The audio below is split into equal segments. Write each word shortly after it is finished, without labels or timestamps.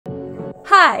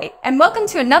Hi, and welcome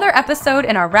to another episode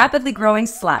in our rapidly growing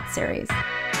slot series.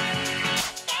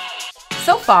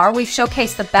 So far, we've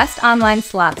showcased the best online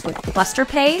slots with cluster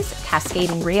pays,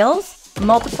 cascading reels,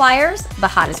 multipliers, the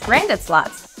hottest branded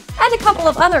slots, and a couple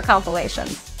of other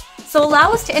compilations. So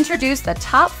allow us to introduce the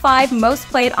top 5 most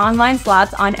played online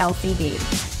slots on LCB.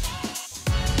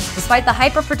 Despite the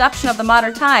hyper-production of the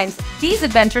modern times, these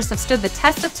adventures have stood the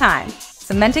test of time,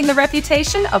 cementing the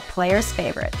reputation of players'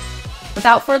 favorites.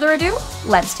 Without further ado,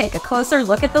 let's take a closer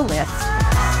look at the list.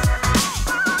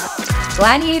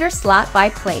 Gladiator Slot by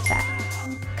Playtech.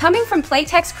 Coming from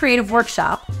Playtech's creative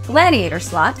workshop, Gladiator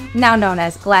Slot, now known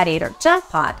as Gladiator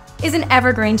Jackpot, is an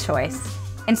evergreen choice.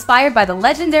 Inspired by the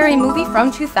legendary movie from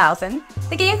 2000,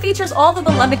 the game features all the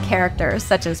beloved characters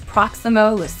such as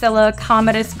Proximo, Lucilla,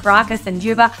 Commodus, Gracchus, and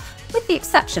Juba, with the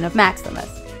exception of Maximus.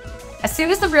 As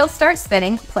soon as the reels start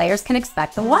spinning, players can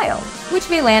expect the Wilde, which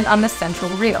may land on the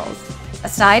central reels.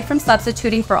 Aside from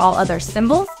substituting for all other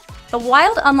symbols, the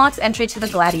Wilde unlocks entry to the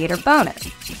Gladiator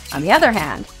bonus. On the other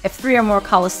hand, if 3 or more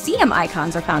Colosseum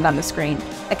icons are found on the screen,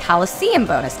 the Colosseum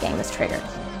bonus game is triggered.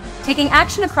 Taking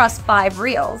action across 5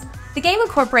 reels, the game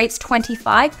incorporates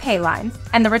 25 pay lines,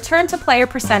 and the return to player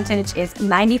percentage is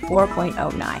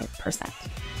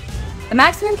 94.09%. The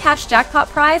maximum cash jackpot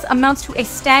prize amounts to a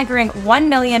staggering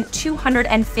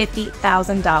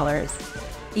 $1,250,000.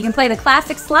 You can play the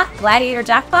classic slot Gladiator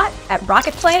Jackpot at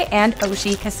Rocket Play and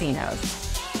Oshi casinos.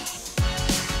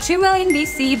 2 Million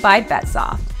B.C. by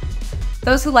BetSoft.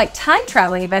 Those who like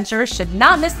time-traveling adventures should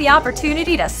not miss the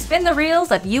opportunity to spin the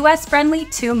reels of US-friendly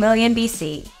 2 Million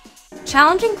B.C.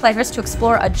 Challenging players to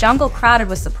explore a jungle crowded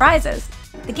with surprises,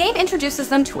 the game introduces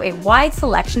them to a wide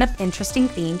selection of interesting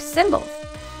themed symbols.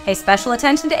 Pay special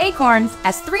attention to acorns,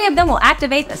 as 3 of them will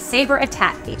activate the Saber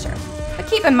Attack feature. But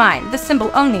keep in mind, this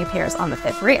symbol only appears on the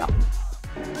 5th reel.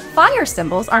 Fire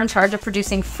symbols are in charge of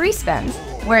producing free spins,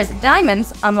 whereas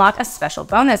diamonds unlock a special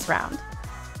bonus round.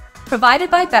 Provided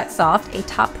by BetSoft, a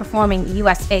top-performing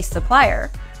US-based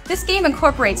supplier, this game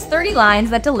incorporates 30 lines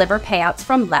that deliver payouts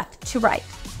from left to right.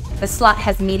 The slot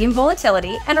has medium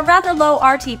volatility and a rather low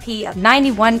RTP of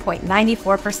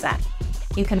 91.94%.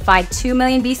 You can find 2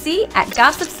 Million BC at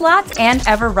Gossip Slots and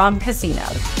Ever Rum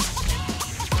Casinos.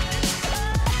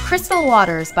 Crystal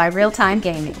Waters by Realtime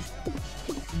Gaming.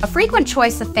 A frequent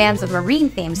choice of fans of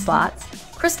marine-themed slots,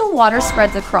 Crystal Waters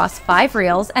spreads across 5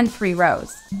 reels and 3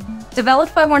 rows.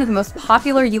 Developed by one of the most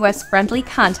popular US-friendly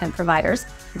content providers,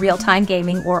 Realtime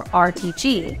Gaming or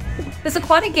RTG, this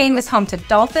aquatic game is home to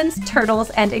dolphins, turtles,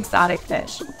 and exotic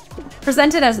fish.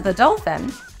 Presented as the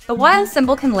dolphin, the Wilde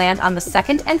symbol can land on the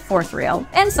 2nd and 4th reel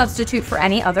and substitute for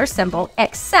any other symbol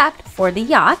except for the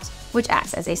yacht, which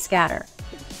acts as a scatter.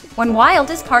 When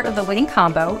Wilde is part of the winning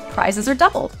combo, prizes are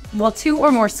doubled, while 2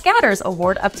 or more scatters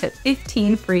award up to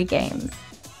 15 free games.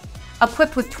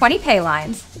 Equipped with 20 pay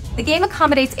lines, the game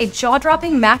accommodates a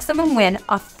jaw-dropping maximum win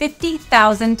of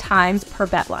 50,000 times per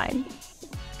bet line.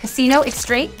 Casino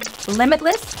Extreme,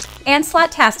 Limitless, and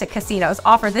Slotastic casinos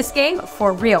offer this game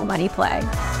for real money play.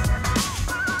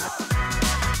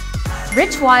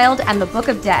 Rich Wilde and the Book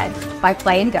of Dead by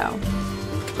Play & Go.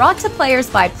 Brought to players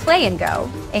by Play & Go,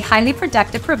 a highly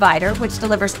productive provider which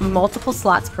delivers multiple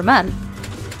slots per month,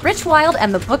 Rich Wilde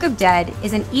and the Book of Dead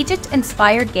is an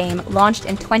Egypt-inspired game launched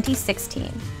in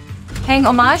 2016. Paying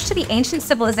homage to the ancient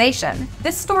civilization,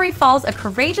 this story follows a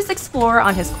courageous explorer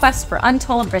on his quest for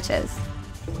untold riches.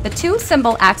 The 2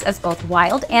 symbol acts as both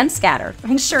Wilde and Scatter,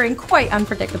 ensuring quite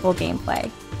unpredictable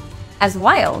gameplay. As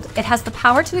Wilde, it has the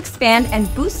power to expand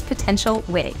and boost potential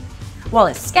winning, while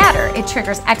as Scatter, it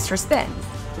triggers extra spins.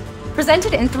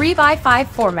 Presented in 3x5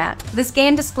 format, this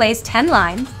game displays 10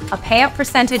 lines, a payout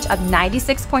percentage of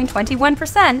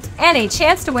 96.21%, and a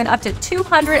chance to win up to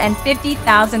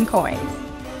 250,000 coins.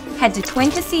 Head to Twin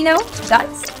Casino,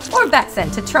 Guts, or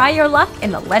Betson to try your luck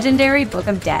in the legendary Book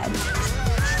of Dead.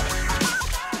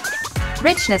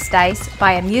 Richness Dice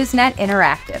by Amusnet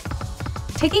Interactive.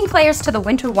 Taking players to the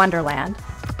Winter Wonderland,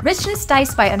 Richness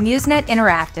Dice by Amusnet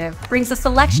Interactive brings a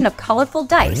selection of colorful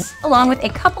dice, along with a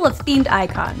couple of themed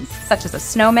icons, such as a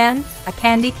snowman, a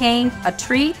candy cane, a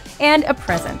tree, and a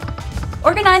present.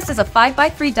 Organized as a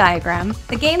 5x3 diagram,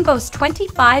 the game boasts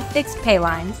 25 fixed pay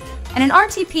lines and an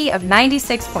RTP of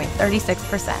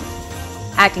 96.36%.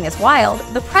 Acting as Wilde,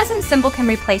 the present symbol can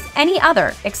replace any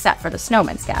other except for the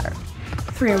snowman scatter.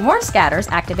 3 or more scatters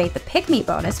activate the Pick Me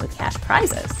bonus with cash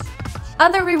prizes.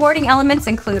 Other rewarding elements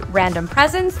include random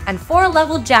presents and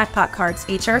 4-level jackpot cards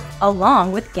feature,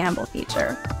 along with gamble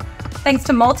feature. Thanks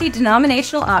to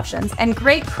multi-denominational options and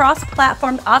great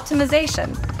cross-platform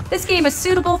optimization, this game is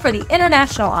suitable for the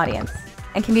international audience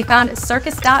and can be found at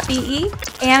Circus.be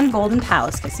and Golden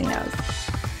Palace casinos.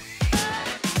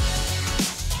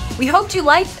 We hoped you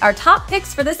liked our top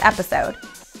picks for this episode.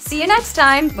 See you next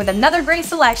time with another great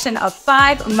selection of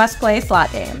 5 must-play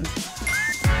slot games.